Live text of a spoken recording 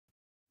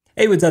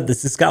Hey, what's up?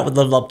 This is Scott with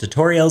Level Up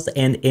Tutorials,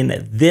 and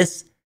in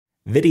this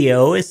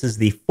video, this is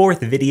the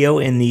fourth video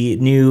in the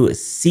new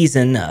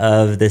season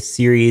of this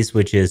series,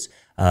 which is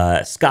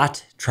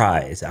Scott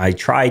Tries. I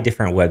try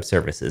different web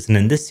services, and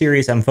in this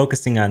series, I'm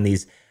focusing on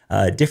these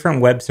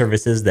different web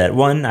services that,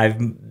 one, I've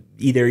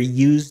either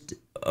used,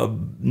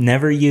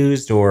 never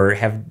used, or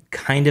have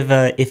kind of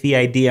a iffy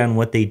idea on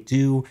what they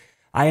do.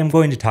 I am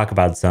going to talk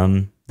about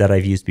some that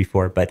I've used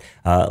before, but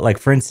like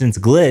for instance,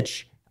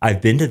 Glitch. I've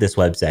been to this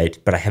website,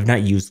 but I have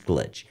not used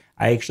Glitch.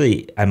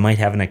 I might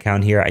have an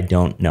account here. I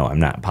don't know. I'm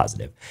not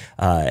positive.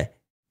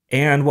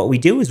 And what we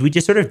do is we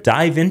just sort of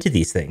dive into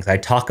these things. I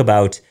talk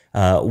about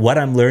what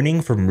I'm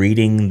learning from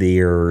reading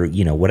their,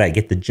 what I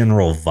get the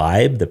general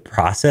vibe, the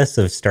process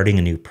of starting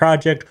a new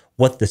project,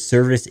 what the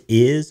service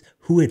is,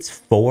 who it's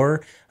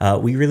for.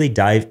 We really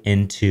dive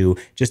into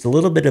just a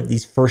little bit of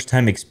these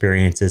first-time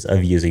experiences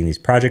of using these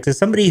projects as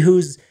somebody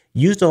who's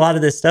used a lot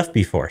of this stuff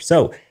before.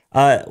 So,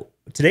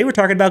 today we're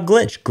talking about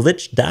Glitch,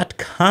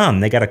 glitch.com.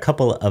 They got a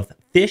couple of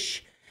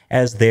fish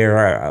as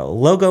their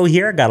logo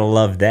here. Gotta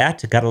love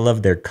that. Gotta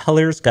love their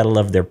colors. Gotta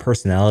love their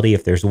personality.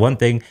 If there's one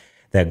thing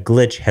that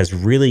Glitch has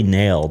really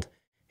nailed,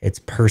 it's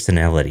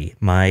personality.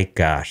 My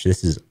gosh,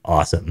 this is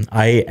awesome.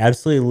 I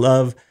absolutely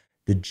love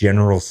the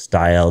general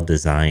style,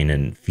 design,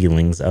 and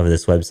feelings of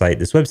this website.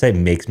 This website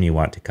makes me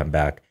want to come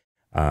back.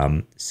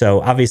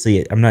 So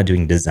obviously I'm not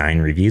doing design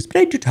reviews, but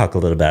I do talk a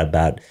little bit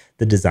about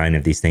the design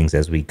of these things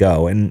as we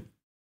go. And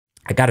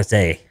I gotta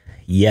say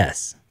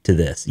yes to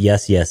this.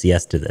 Yes, yes,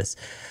 yes to this.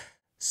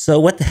 So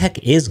what the heck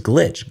is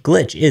Glitch?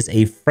 Glitch is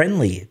a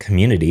friendly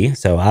community.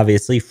 So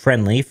obviously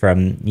friendly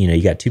from,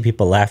 you got two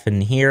people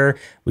laughing here.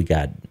 We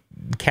got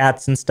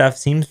cats and stuff.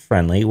 Seems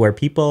friendly. Where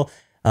people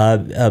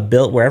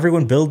where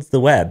everyone builds the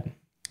web.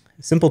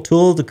 Simple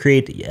tool to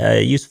create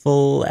a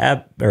useful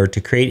app, or to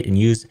create and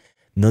use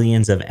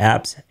millions of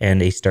apps,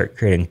 and a start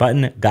creating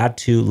button. Got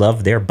to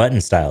love their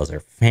button styles. They're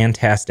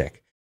fantastic.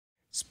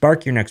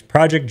 Spark your next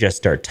project, just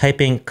start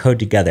typing, code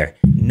together.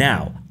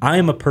 Now, I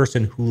am a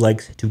person who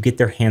likes to get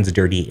their hands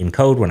dirty in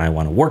code. When I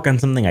want to work on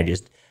something, I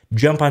just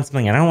jump on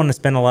something. I don't want to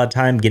spend a lot of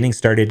time getting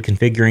started,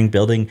 configuring,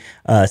 building,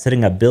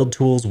 setting up build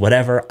tools,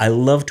 whatever. I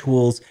love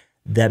tools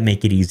that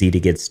make it easy to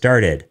get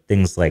started.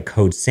 Things like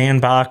Code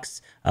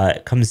Sandbox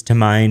comes to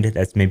mind.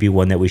 That's maybe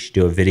one that we should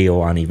do a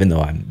video on, even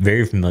though I'm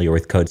very familiar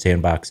with Code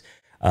Sandbox.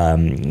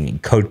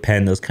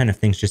 CodePen, those kind of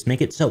things just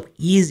make it so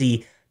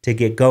easy to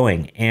get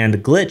going. And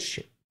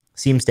Glitch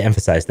seems to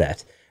emphasize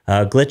that.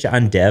 Glitch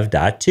on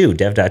dev.to.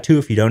 Dev.to,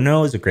 if you don't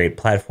know, is a great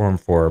platform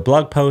for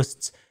blog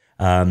posts.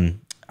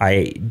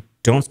 I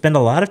don't spend a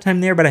lot of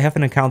time there, but I have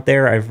an account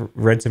there. I've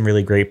read some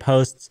really great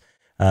posts.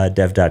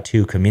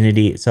 Dev.to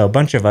community. So a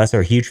bunch of us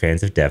are huge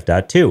fans of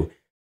dev.to.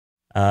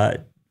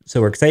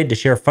 So we're excited to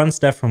share fun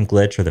stuff from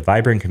Glitch or the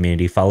vibrant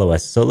community. Follow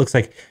us. So it looks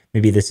like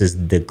maybe this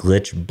is the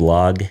Glitch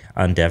blog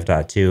on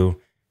dev.to.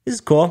 This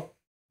is cool.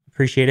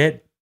 Appreciate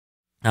it.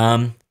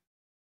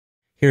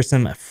 Here's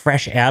some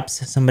fresh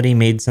apps. Somebody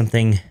made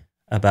something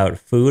about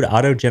food,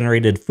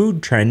 auto-generated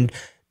food trend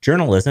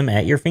journalism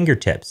at your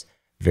fingertips.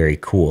 Very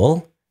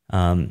cool.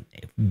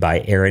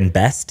 By Aaron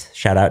Best.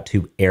 Shout out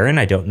to Aaron.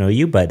 I don't know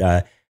you,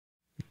 but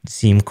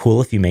seem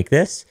cool if you make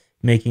this.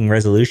 Making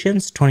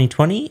resolutions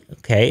 2020.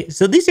 Okay,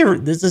 so this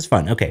is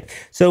fun. Okay,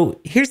 so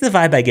here's the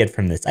vibe I get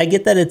from this. I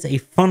get that it's a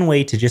fun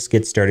way to just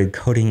get started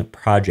coding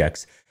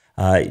projects.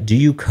 Do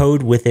you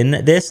code within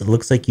this? It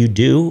looks like you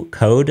do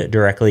code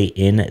directly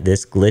in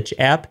this Glitch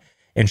app.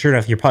 And sure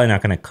enough, you're probably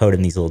not going to code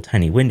in these little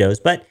tiny windows,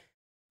 but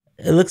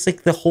it looks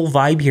like the whole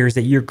vibe here is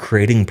that you're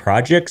creating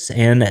projects,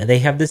 and they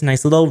have this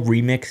nice little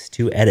remix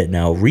to edit.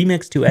 Now,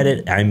 remix to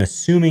edit, I'm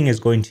assuming is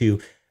going to,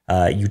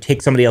 you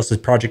take somebody else's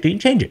project and you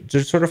change it.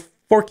 Just sort of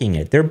forking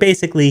it. They're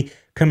basically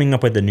coming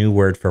up with a new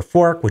word for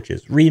fork, which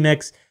is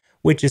remix,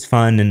 which is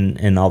fun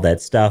and all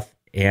that stuff.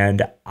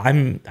 And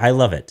I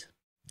love it.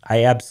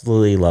 I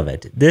absolutely love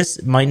it.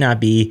 This might not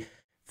be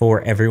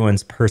for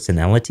everyone's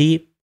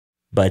personality,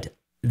 but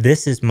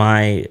this is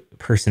my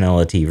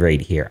personality right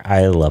here.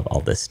 I love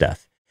all this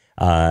stuff.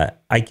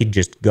 I could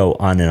just go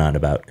on and on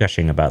about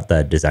gushing about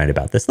the design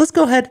about this. Let's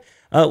go ahead.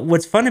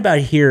 What's fun about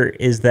here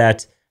is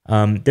that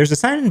there's a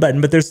sign-in button,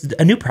 but there's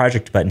a new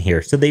project button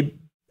here. So they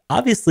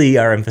obviously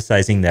are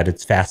emphasizing that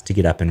it's fast to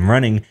get up and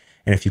running.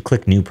 And if you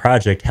click new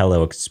project,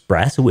 Hello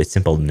Express with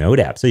simple Node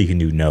app. So you can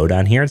do Node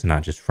on here. It's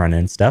not just front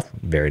end stuff.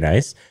 Very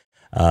nice.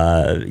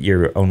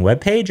 Your own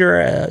web page or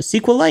a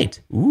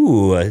SQLite.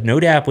 Ooh, a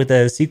Node app with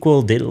a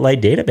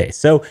SQLite database.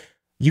 So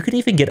you can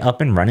even get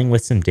up and running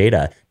with some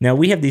data. Now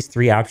we have these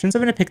three options.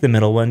 I'm going to pick the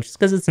middle one just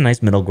because it's a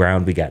nice middle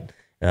ground. We got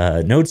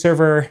Node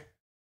server.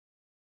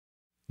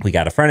 We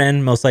got a front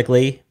end, most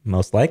likely.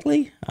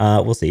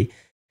 We'll see.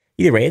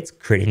 Either way, it's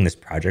creating this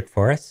project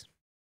for us.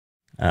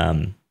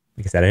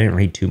 Like I said, I didn't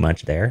read too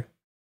much there.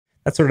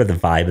 That's sort of the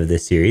vibe of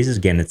this series. Is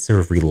again, it's sort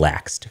of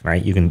relaxed,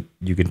 right? You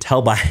can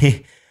tell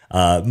by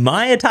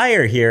my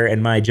attire here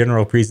and my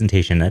general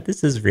presentation that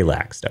this is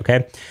relaxed.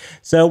 Okay,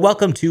 so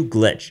welcome to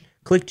Glitch.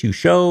 Click to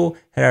show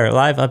our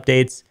live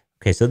updates.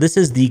 Okay, so this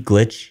is the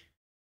Glitch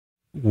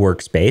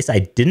workspace. I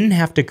didn't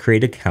have to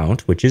create an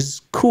account, which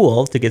is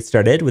cool to get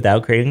started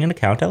without creating an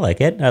account. I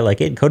like it. I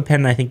like it.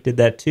 CodePen, I think, did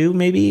that too,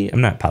 maybe.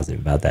 I'm not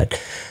positive about that.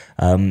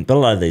 But a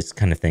lot of these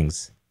kind of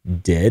things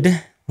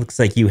did. Looks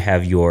like you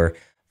have your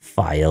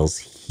files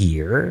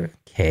here.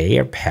 Okay,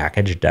 our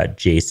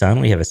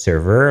package.json. We have a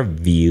server,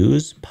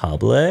 views,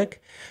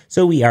 public.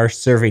 So we are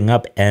serving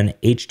up an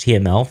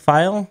HTML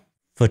file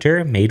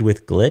footer made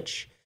with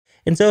Glitch.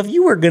 And so if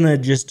you were going to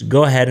just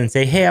go ahead and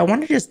say, hey, I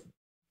want to just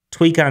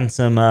tweak on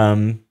some,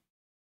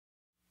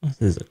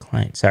 this is a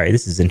client. Sorry,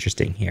 this is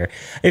interesting here.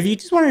 If you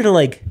just wanted to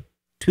like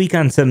tweak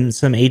on some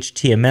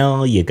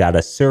HTML, you got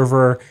a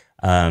server,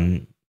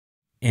 and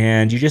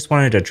you just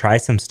wanted to try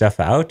some stuff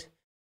out.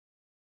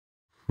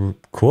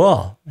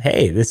 Cool.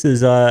 Hey, this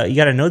is, you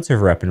got a node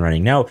server up and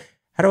running. Now,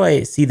 how do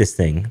I see this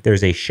thing?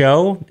 There's a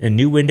show, a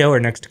new window,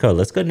 or next to code.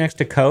 Let's go next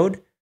to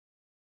code.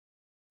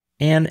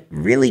 And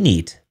really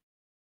neat.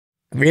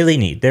 Really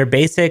neat. Their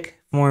basic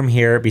form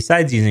here,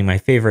 besides using my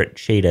favorite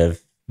shade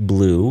of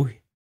blue,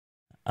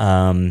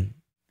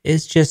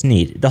 is just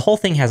neat. The whole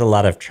thing has a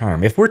lot of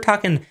charm. If we're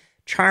talking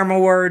charm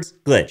awards,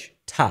 Glitch,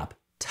 top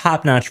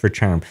notch for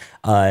charm.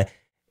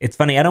 It's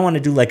funny, I don't want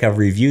to do like a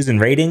reviews and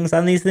ratings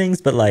on these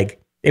things, but like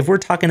if we're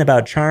talking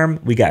about charm,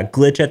 we got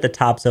Glitch at the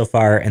top so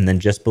far, and then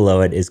just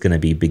below it is going to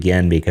be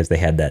Begin because they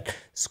had that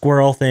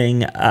squirrel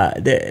thing.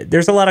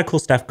 There's a lot of cool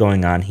stuff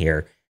going on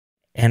here,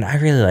 and I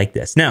really like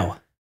this. Now,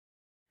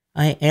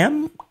 I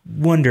am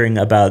wondering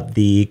about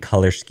the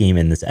color scheme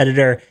in this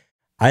editor.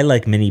 I,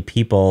 like many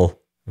people,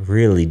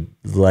 really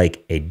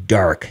like a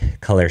dark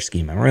color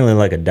scheme. I really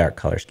like a dark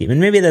color scheme.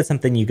 And maybe that's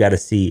something you got to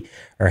see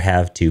or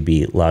have to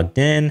be logged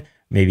in.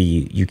 Maybe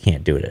you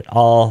can't do it at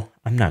all.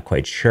 I'm not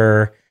quite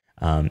sure.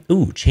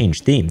 Ooh,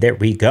 change theme. There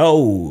we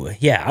go.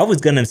 Yeah, I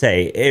was going to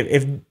say,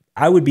 if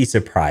I would be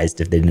surprised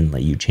if they didn't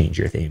let you change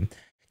your theme.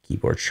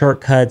 Keyboard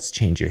shortcuts,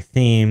 change your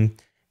theme,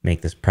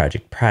 make this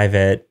project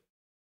private.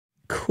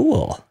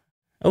 Cool.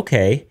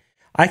 Okay.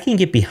 I can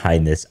get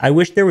behind this. I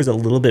wish there was a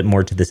little bit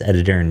more to this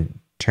editor in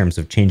terms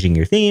of changing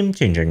your theme,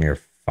 changing your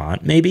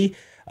font, maybe.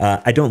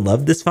 I don't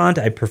love this font.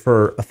 I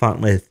prefer a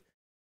font with,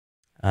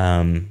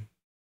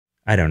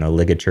 I don't know,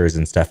 ligatures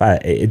and stuff.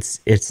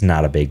 It's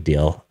not a big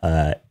deal.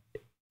 I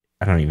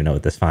don't even know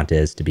what this font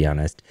is, to be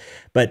honest.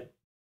 But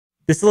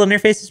this little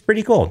interface is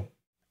pretty cool.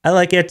 I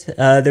like it.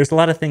 There's a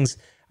lot of things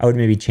I would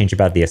maybe change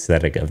about the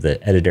aesthetic of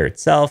the editor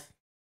itself.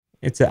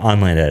 It's an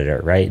online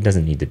editor, right? It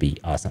doesn't need to be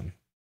awesome.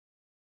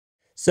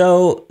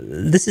 So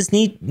this is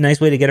neat. Nice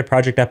way to get a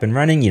project up and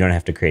running. You don't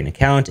have to create an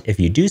account.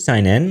 If you do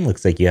sign in,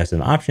 looks like you have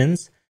some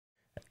options.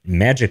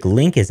 Magic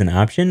Link is an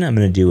option. I'm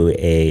going to do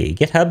a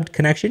GitHub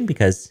connection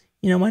because,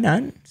 why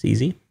not? It's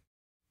easy.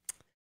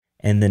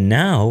 And then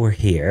now we're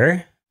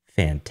here.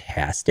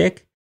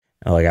 Fantastic.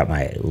 Oh, I got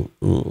my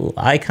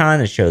icon.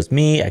 It shows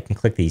me. I can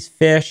click these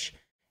fish.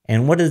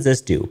 And what does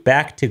this do?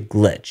 Back to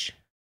Glitch.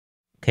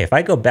 Okay, if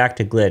I go back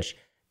to Glitch,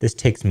 this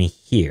takes me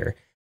here.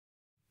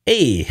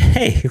 Hey,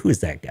 who's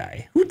that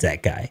guy? Who's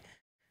that guy?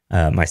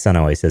 My son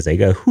always says,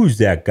 who's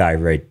that guy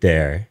right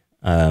there?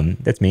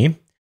 That's me.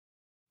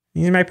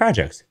 These are my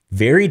projects.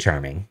 Very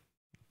charming.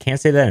 Can't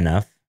say that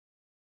enough.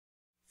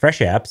 Fresh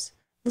apps.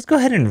 Let's go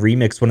ahead and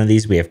remix one of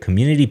these. We have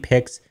community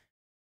picks.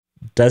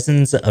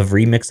 Dozens of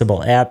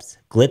remixable apps,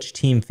 Glitch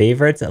team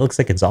favorites. It looks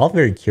like it's all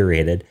very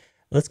curated.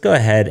 Let's go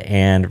ahead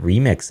and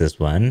remix this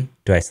one.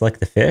 Do I select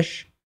the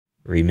fish?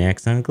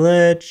 Remix on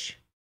Glitch.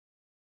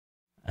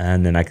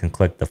 And then I can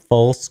click the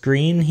full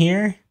screen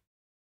here.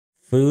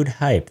 Food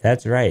hype,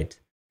 that's right.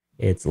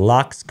 It's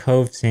Locks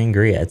Cove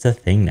Sangria. It's a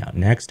thing now.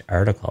 Next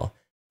article.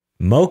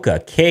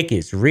 Mocha cake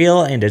is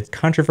real and it's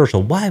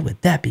controversial. Why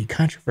would that be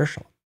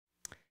controversial?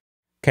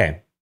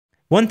 Okay.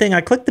 One thing,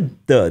 I clicked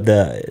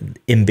the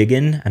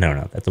embiggen, I don't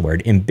know if that's a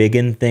word,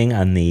 embiggen thing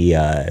on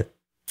the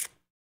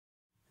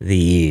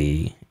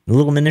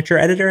little miniature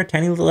editor,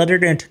 tiny little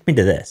editor, and it took me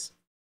to this,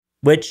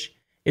 which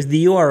is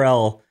the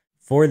URL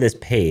for this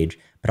page.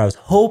 But I was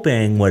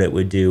hoping what it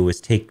would do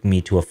was take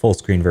me to a full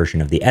screen version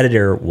of the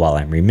editor while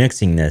I'm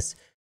remixing this.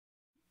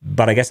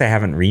 But I guess I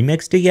haven't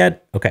remixed it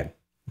yet. Okay,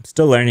 I'm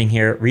still learning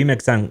here.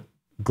 Remix on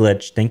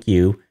Glitch, thank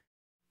you.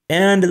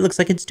 And it looks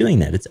like it's doing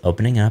that. It's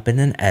opening up in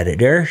an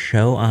editor.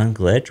 Show on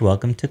Glitch.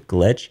 Welcome to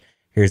Glitch.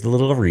 Here's a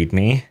little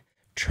README.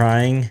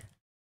 Can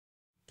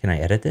I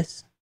edit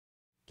this?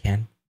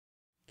 Can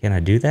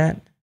I do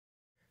that?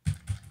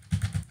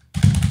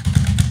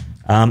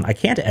 I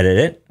can't edit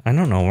it. I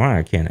don't know why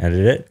I can't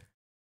edit it.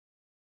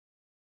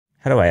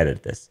 How do I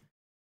edit this?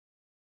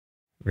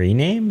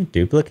 Rename?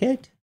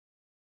 Duplicate?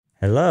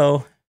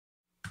 Hello?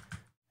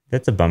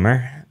 That's a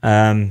bummer.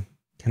 Can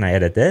I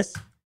edit this?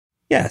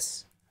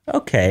 Yes.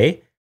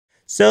 Okay,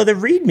 so the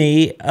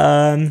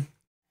README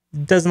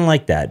doesn't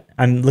like that.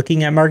 I'm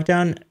looking at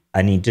Markdown.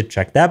 I need to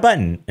check that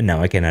button, and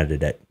now I can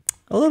edit it.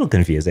 A little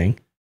confusing.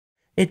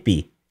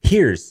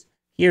 Here's.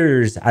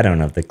 I don't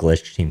know if the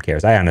Glitch team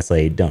cares. I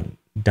honestly don't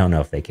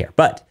know if they care,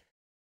 but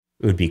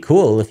it would be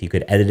cool if you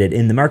could edit it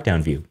in the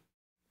Markdown view,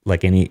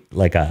 like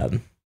I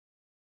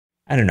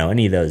don't know,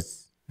 any of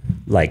those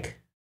like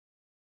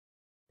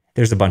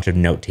There's a bunch of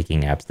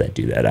note-taking apps that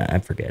do that. I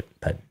forget,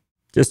 but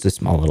just a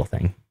small little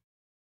thing.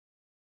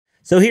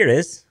 So here it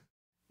is.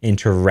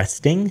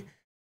 Interesting.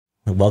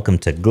 Welcome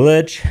to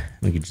Glitch.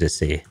 We could just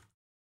say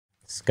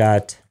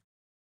Scott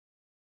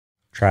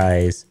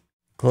tries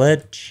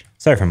Glitch.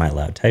 Sorry for my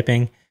loud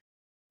typing.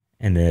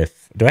 And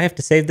do I have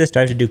to save this? Do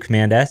I have to do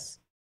Command S?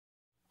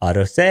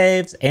 Auto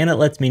saves, and it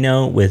lets me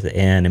know with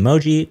an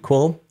emoji.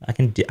 Cool. I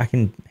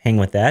can hang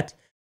with that.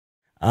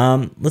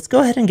 Let's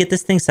go ahead and get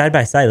this thing side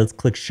by side. Let's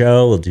click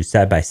show. We'll do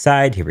side by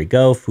side. Here we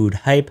go. Food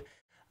hype.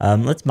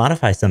 Let's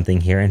modify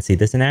something here and see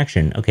this in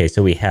action. Okay,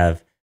 so we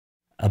have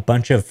a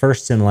bunch of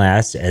first and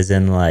last, as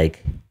in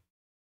like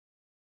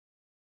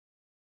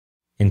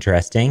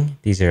interesting.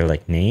 These are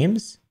like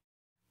names,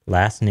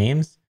 last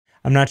names.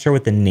 I'm not sure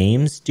what the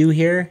names do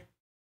here.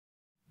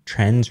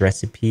 Trends,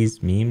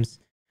 recipes, memes.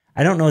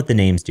 I don't know what the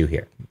names do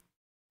here.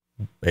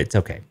 It's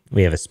okay.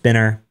 We have a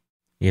spinner.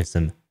 We have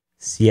some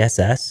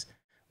CSS.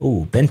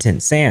 Ooh,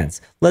 Benton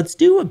Sands. Let's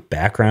do a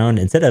background.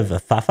 Instead of a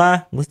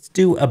Fafa, let's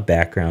do a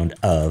background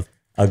of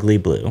ugly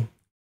blue.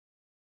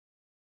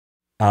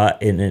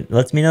 And it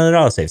lets me know that it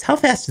autosaves. How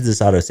fast does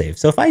this autosave?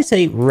 So if I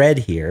say red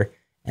here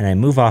and I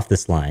move off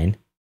this line,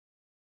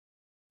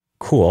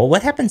 cool.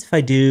 What happens if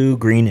I do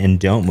green and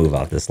don't move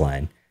off this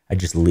line? I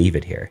just leave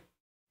it here.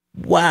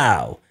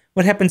 Wow.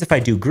 What happens if I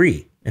do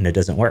green and it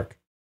doesn't work?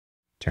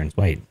 Turns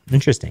white.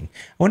 Interesting.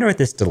 I wonder what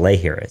this delay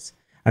here is.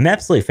 I'm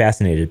absolutely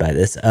fascinated by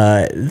this.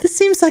 This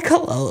seems like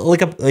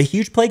a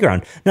huge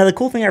playground. Now, the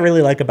cool thing I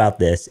really like about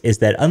this is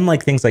that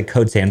unlike things like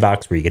Code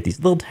Sandbox, where you get these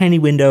little tiny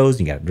windows,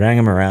 you got to drag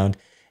them around,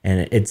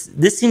 and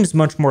this seems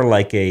much more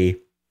like a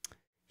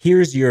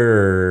here's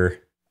your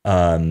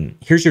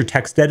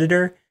text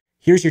editor.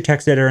 Here's your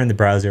text editor in the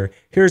browser.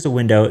 Here's a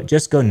window.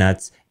 Just go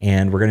nuts.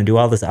 And we're going to do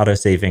all this auto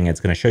saving. It's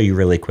going to show you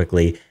really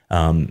quickly.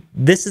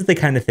 This is the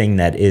kind of thing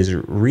that is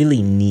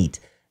really neat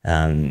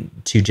to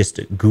just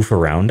goof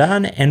around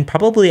on and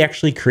probably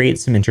actually create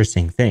some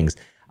interesting things.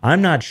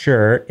 I'm not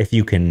sure if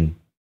you can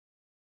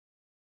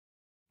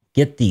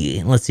get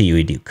let's see,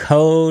 we do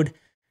code.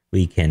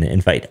 We can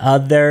invite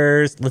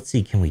others. Let's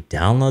see, can we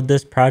download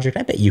this project?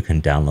 I bet you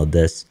can download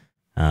this.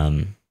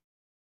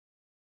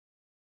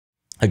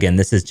 Again,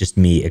 this is just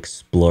me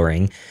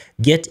exploring.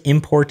 Get,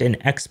 import, and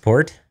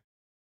export.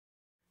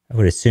 I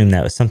would assume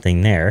that was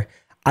something there.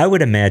 I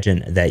would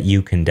imagine that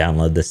you can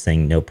download this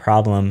thing, no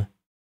problem.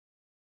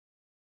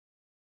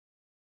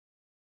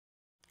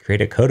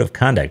 Create a code of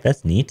conduct.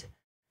 That's neat.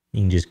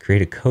 You can just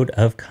create a code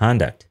of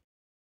conduct.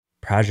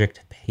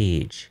 Project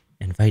page.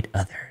 Invite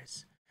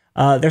others.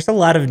 There's a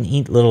lot of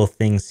neat little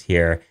things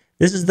here.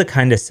 This is the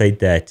kind of site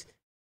that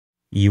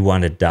you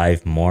want to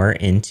dive more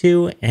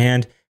into,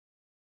 and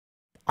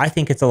I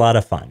think it's a lot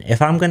of fun.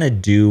 If I'm going to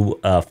do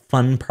a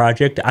fun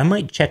project, I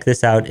might check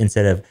this out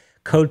instead of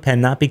CodePen,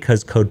 not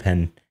because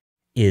CodePen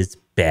is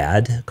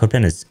bad.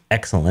 CodePen is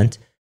excellent,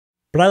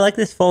 but I like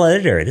this full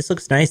editor. This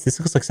looks nice. This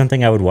looks like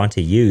something I would want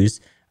to use,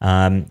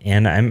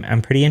 and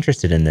I'm pretty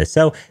interested in this.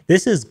 So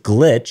this is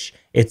Glitch.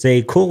 It's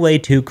a cool way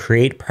to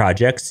create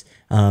projects.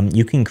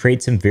 You can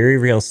create some very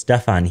real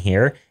stuff on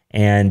here,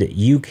 and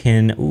you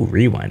can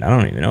rewind. I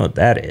don't even know what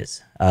that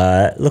is.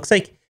 Looks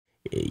like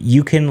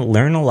you can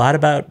learn a lot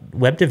about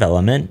web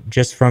development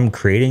just from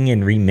creating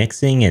and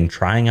remixing and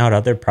trying out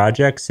other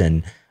projects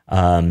and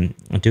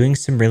doing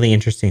some really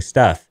interesting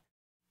stuff.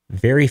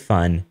 Very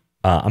fun.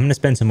 I'm going to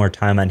spend some more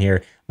time on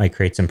here. Might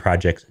create some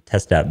projects,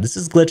 test out. This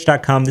is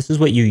glitch.com. This is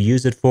what you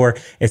use it for.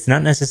 It's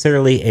not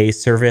necessarily a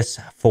service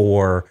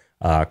for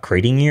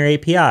creating your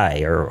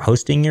API or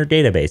hosting your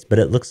database, but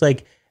it looks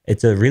like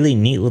it's a really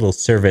neat little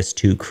service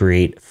to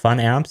create fun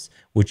apps,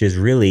 which is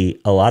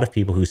really a lot of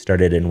people who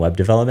started in web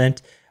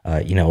development.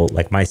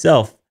 Like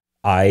myself,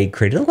 I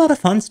created a lot of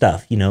fun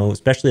stuff,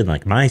 especially in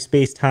like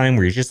MySpace time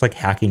where you're just like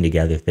hacking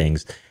together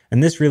things.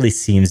 And this really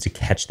seems to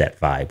catch that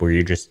vibe where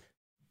you're just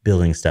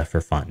building stuff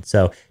for fun.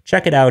 So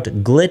check it out,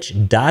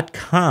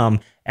 glitch.com.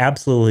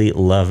 Absolutely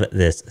love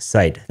this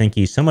site. Thank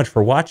you so much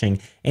for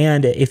watching.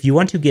 And if you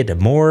want to get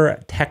more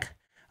tech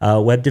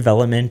web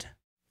development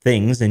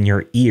things in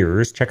your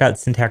ears, check out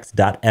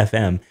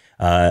syntax.fm.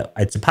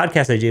 It's a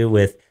podcast I do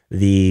with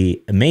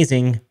the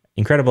amazing,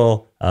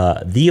 incredible,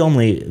 the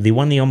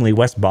only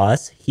Wes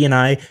Bos. He and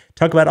I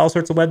talk about all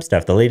sorts of web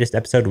stuff. The latest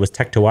episode was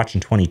Tech to Watch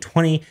in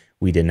 2020.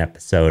 We did an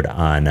episode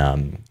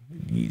on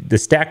the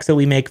stacks that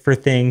we make for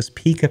things.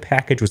 Pika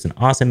package was an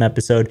awesome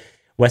episode.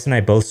 Wes and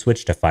I both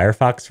switched to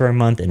Firefox for a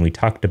month, and we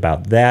talked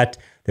about that.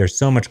 There's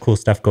so much cool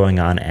stuff going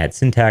on at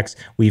Syntax.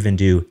 We even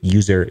do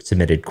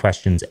user-submitted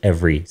questions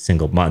every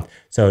single month.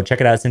 So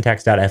check it out,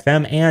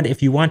 syntax.fm. And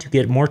if you want to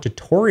get more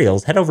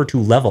tutorials, head over to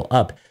Level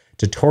Up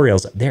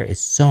Tutorials. There is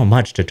so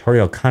much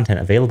tutorial content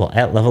available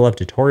at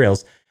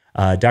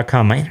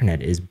leveluptutorials.com. My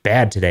internet is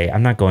bad today.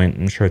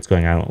 I'm sure it's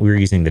going on. We were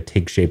using the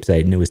Take Shape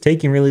site, and it was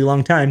taking a really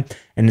long time.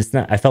 And it's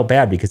not, I felt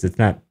bad because it's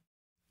not,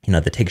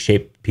 the Take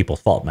Shape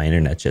people's fault. My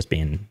internet's just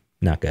being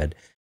not good.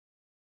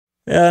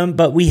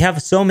 But we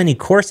have so many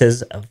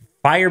courses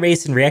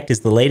Firebase and React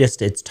is the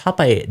latest. It's taught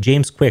by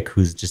James Quick,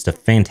 who's just a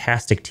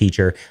fantastic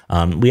teacher.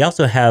 We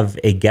also have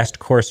a guest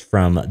course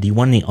from the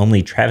one and the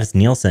only Travis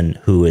Nielsen,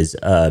 who is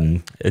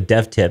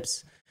Dev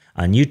Tips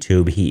on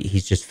YouTube.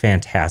 He's just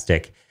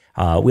fantastic.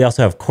 We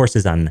also have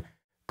courses on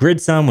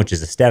GridSum, which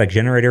is a static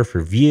generator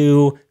for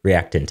Vue,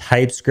 React and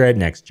TypeScript,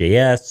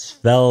 Next.js,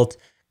 Svelte,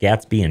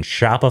 Gatsby and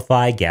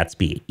Shopify,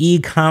 Gatsby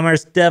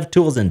e-commerce,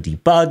 DevTools and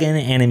debugging,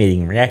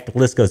 animating React. The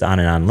list goes on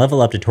and on.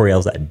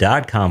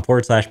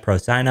 leveluptutorials.com/pro.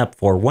 Sign up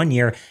for 1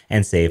 year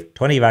and save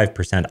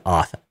 25%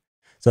 off.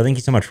 So thank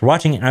you so much for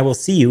watching, and I will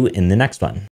see you in the next one.